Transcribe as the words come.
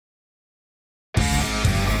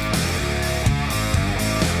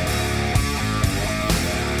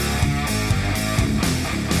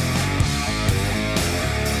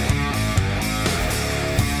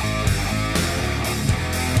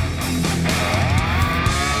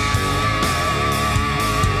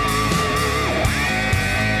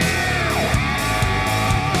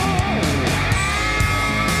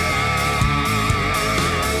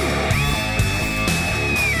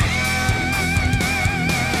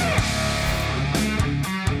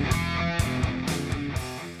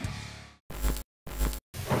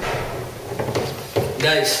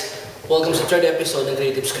Guys, welcome sa third episode ng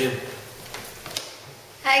Creative Script.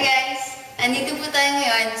 Hi guys! Andito po tayo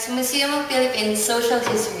ngayon sa Museum of Philippine Social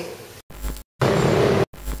History.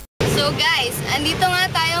 So guys, andito nga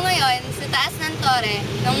tayo ngayon sa taas ng tore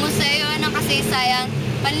ng Museo ng Kasaysayang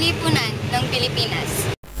Panlipunan ng Pilipinas.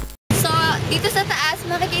 So, dito sa taas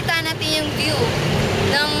makikita natin yung view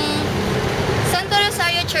ng Santo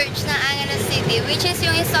Rosario Church ng Angeles City, which is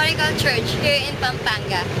yung historical church here in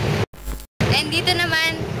Pampanga. And dito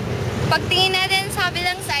naman, pagtingin natin sa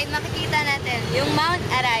kabilang side, makikita natin yung Mount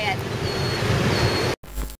Arayat.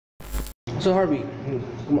 So Harvey,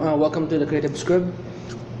 welcome to the Creative Script.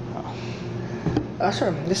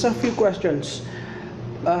 Sir, just a few questions.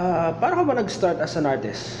 Paano ka ba nag-start as an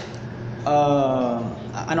artist?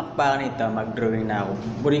 Anak pa nito, mag-drawing na ako.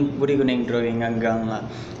 Buri ko na yung drawing hanggang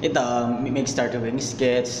mag-start with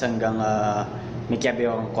sketch hanggang may kiyabi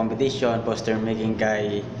akong competition, poster making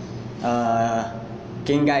kay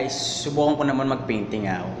guys, subukan ko naman mag-painting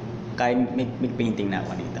ako. Kaya mag-painting na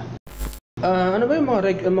ako nito. Ano ba yung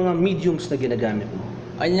mga mediums na ginagamit mo?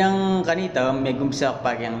 Anyang kanita, may gumpisa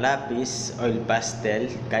pa kayang lapis, oil pastel,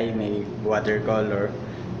 kaya may watercolor.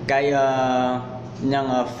 Kaya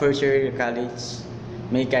niyang first year college,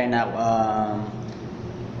 may kaya na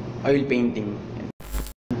oil painting.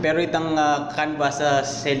 Pero itang canvas sa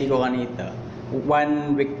seli ko kanita,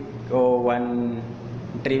 1 week o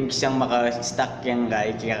 3 weeks siyang maka-stack yung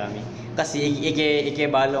kaya kami. Kasi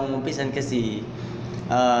balong umpisan kasi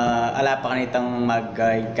ala pa kanitang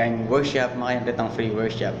mag-kayang workshop, makayang free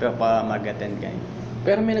workshop, pero pa mag-attend kayo.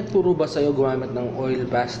 Pero may nagturo ba sa'yo gumamit ng oil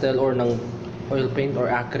pastel or ng oil paint or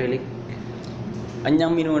acrylic?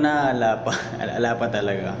 Anyang minuna, ala pa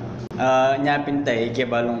talaga. Nyapin tayo,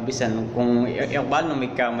 balong umpisan, kung balong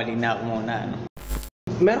may kamali na ako muna. Ano.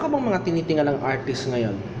 Meron ka bang mga tinitingalang artist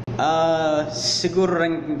ngayon? Siguro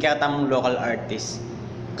rin ikatamong local artist.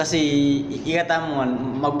 Kasi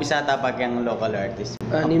ikatamong magpisata pa kayang local artist.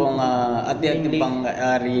 Apong at pang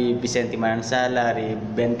Ri Vicente Manansala, Ri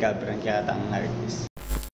Ben Cabran ikatamong artist.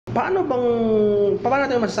 Paano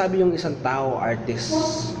natin masasabi yung isang tao artist?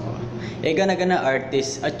 Gana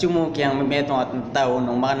artist at yung kayang metong at tao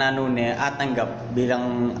nung makananune at tanggap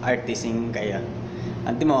bilang artist kaya.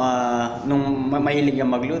 Anti mo, nung mahilig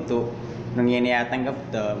kang magluto, nung yaniyatanggap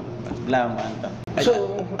to, laman to.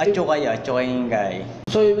 Atyo yung guy.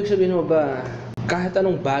 So, ibig sabihin mo ba, kahit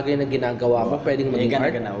anong bagay na ginagawa mo, pwedeng maging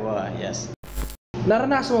art? Ganawa, yes.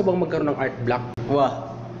 Naranasan mo bang magkaroon ng art block?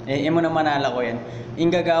 Mo na manala ko yan. Yung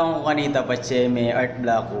gagawin ko kanita pa may art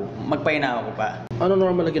block ko, magpahinga ako pa. Ano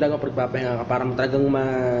normal na ginagawa pagpapahinga ka para talagang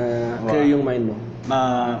ma-clear yung mind mo?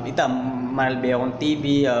 Malbi akong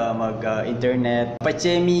TV, mag-internet.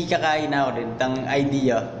 May kakain ako rin, tang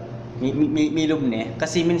idea. May lubne.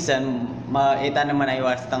 Kasi minsan, naman ay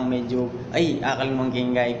wastang medyo, akal mong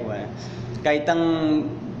kingay ko. Kahit ang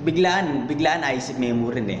biglaan ay isip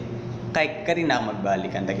memory rin eh. Kahit ka rin ako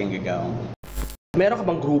magbalik ang tagang gagawin. Meron ka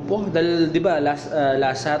bang grupo? Dahil di ba last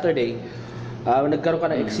Saturday, nagkaroon ka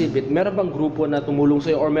ng exhibit. Meron bang grupo na tumulong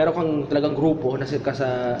sa'yo or meron kang talagang grupo na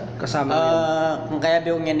kasama ngayon? Kung kaya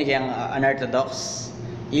biyong yan kayang unARThodox,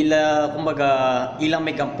 ilang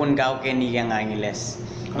may kampun ka ako kaya niyang Angeles.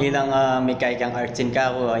 Ilang may kayang artsin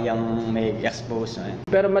ka ako, yung may expose.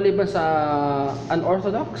 Pero maliban sa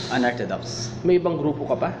unARThodox? unARThodox. May ibang grupo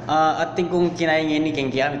ka pa? At kung kinahingin ni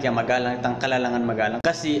kaya Magalang, tang Kalalangan Magalang.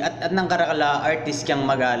 Kasi at nang karakala artist kang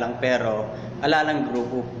Magalang pero alalang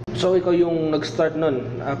grupo. So ikaw yung nag-start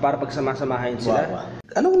nun para pagsama-samahin sila?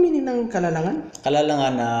 Wow. Anong meaning ng Kalalangan?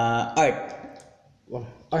 Kalalangan na art.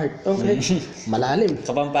 Art, okay. Malalim.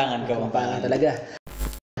 Kapampangan talaga.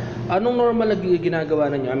 Anong normal na ginagawa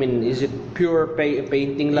ninyo? I mean, is it pure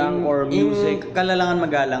painting lang or music? Yung Kalalangan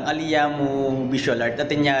Magalang, aliya mo visual art.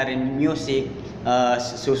 Atin niya rin music,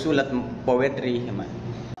 susulat poetry.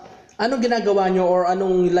 Anong ginagawa nyo or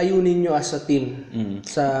anong layunin nyo as a team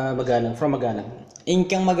sa Magalang, from Magalang?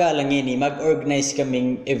 Inkang Magalang yun, mag-organize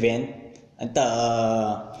kaming event. At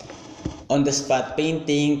on the spot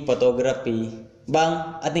painting, photography,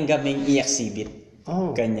 ating kaming i-exhibit.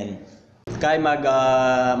 Ganyan. Kaya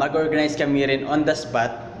mag-organize kami rin on the spot,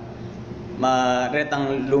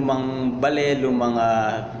 retang lumang bale, lumang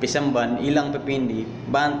pisamban, ilang pipindi,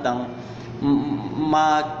 bantang,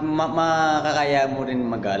 makakaya mo rin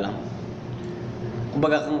Magalang.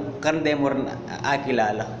 Kumbaga karende mo rin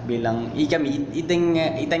akilala bilang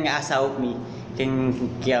itang asaw mi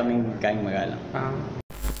kayang Magalang.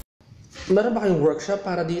 Meron ba kayong workshop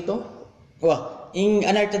para dito? In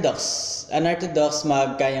unARThodox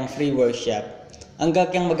magkayang free workshop. Ang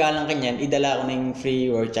gagyang Magalang kanyan, idala ko ng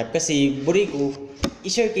free workshop kasi buri ko,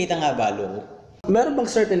 i-share kita nga balo ko. Meron bang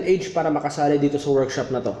certain age para makasali dito sa workshop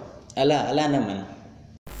na to? Ala naman.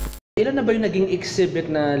 Ilan na ba yung naging exhibit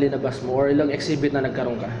na linabas mo or ilang exhibit na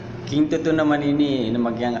nagkaroon ka? King to naman ini na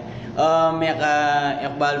magyang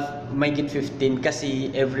may git 15 kasi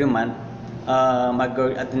every month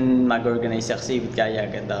mag-organize sa exhibit kaya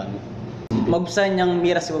agad mabsan niyang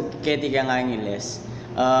miras ko keti ka nga Angeles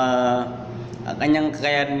kanyang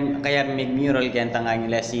kaya make mural kaya tang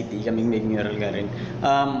Angeles City kami make mural ka rin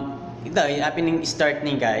ito happening start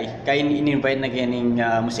ning kaya in-invite na ganing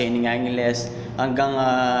museo ning Angeles hanggang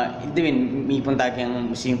ito din may punta kang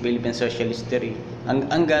Museum Philippine Social History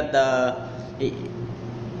hanggat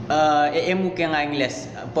emu kaya nga Angeles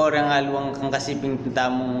por ang alwang kang kasiping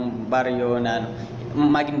tamong baryo na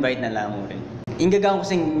mag-invite na lang mo rin. Ingagaw ko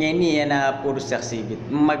sa ngayon na puro sa exhibit.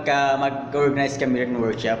 Mag-organize kami rin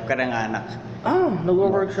workshop karang anak.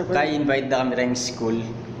 Nag-workshop Kaya invite na kami rin school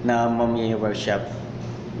na mamaya workshop.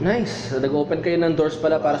 Nice. So, nag-open kayo ng doors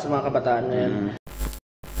pala para sa mga kabataan ngayon.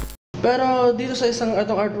 Pero dito sa isang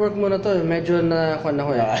artwork mo na to, medyo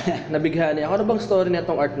nabighani ako. Ano bang story na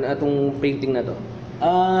itong painting na to?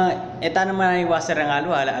 Eta naman ay wasar ang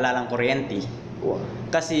alalang kuryente. Wow.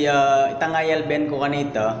 Kasi itangayal ben ko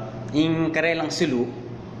kanito, yung karelang sulu,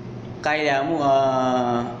 kaya mo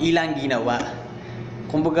ilang ginawa.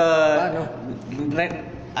 Kumbaga,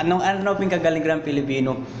 ano pingkagaling ng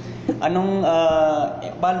Pilipino? Anong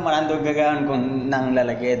paano man ando gagaan kung nang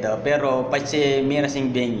lalageda pero pache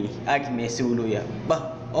mirasing bengi agi may sulu ya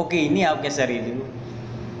ba okay ni ako kay sarili ko.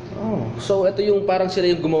 So ito yung parang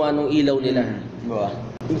sila yung gumawa ng ilaw nila.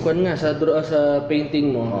 Yung nga sa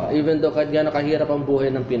painting mo, even though gaano kahirap ang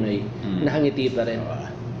buhay ng Pinoy, nakangiti pa rin.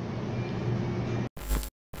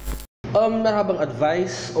 Meron bang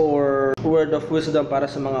advice or word of wisdom para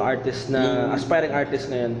sa mga artist na aspiring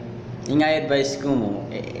artist ngayon? Yung advice ko mo,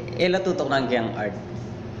 tutok lang kayang art.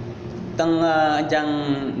 Tang anjang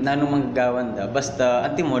nanong magagawan da, basta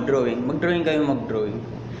anti mo drawing, mag-drawing kayo mag-drawing.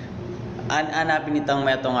 Anapin itong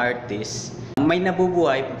metong artist, may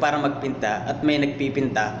nabubuhay para magpinta at may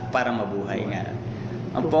nagpipinta para mabuhay nga.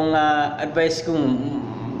 Ang pong advice ko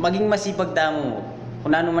maging masipag damo mo.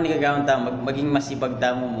 Kung ano man igagawin tamo, maging masipag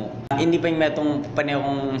damo mo. Hindi pa yung metong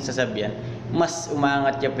panayong sasabihan, mas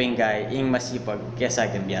umangat niya pa yung guy, yung masipag kaysa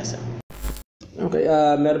akin biyasa. Okay,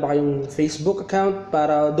 meron ba kayong Facebook account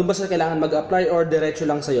para doon ba sa kailangan mag-apply or diretso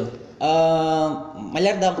lang sa'yo?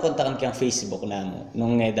 Malarda akong kontakan kang Facebook na mo.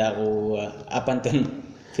 Nung ngeda ako apanton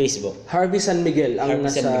Facebook. Harvey San Miguel ang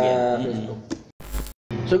nasa Facebook.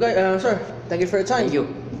 So guys, sir, thank you for your time. Thank you.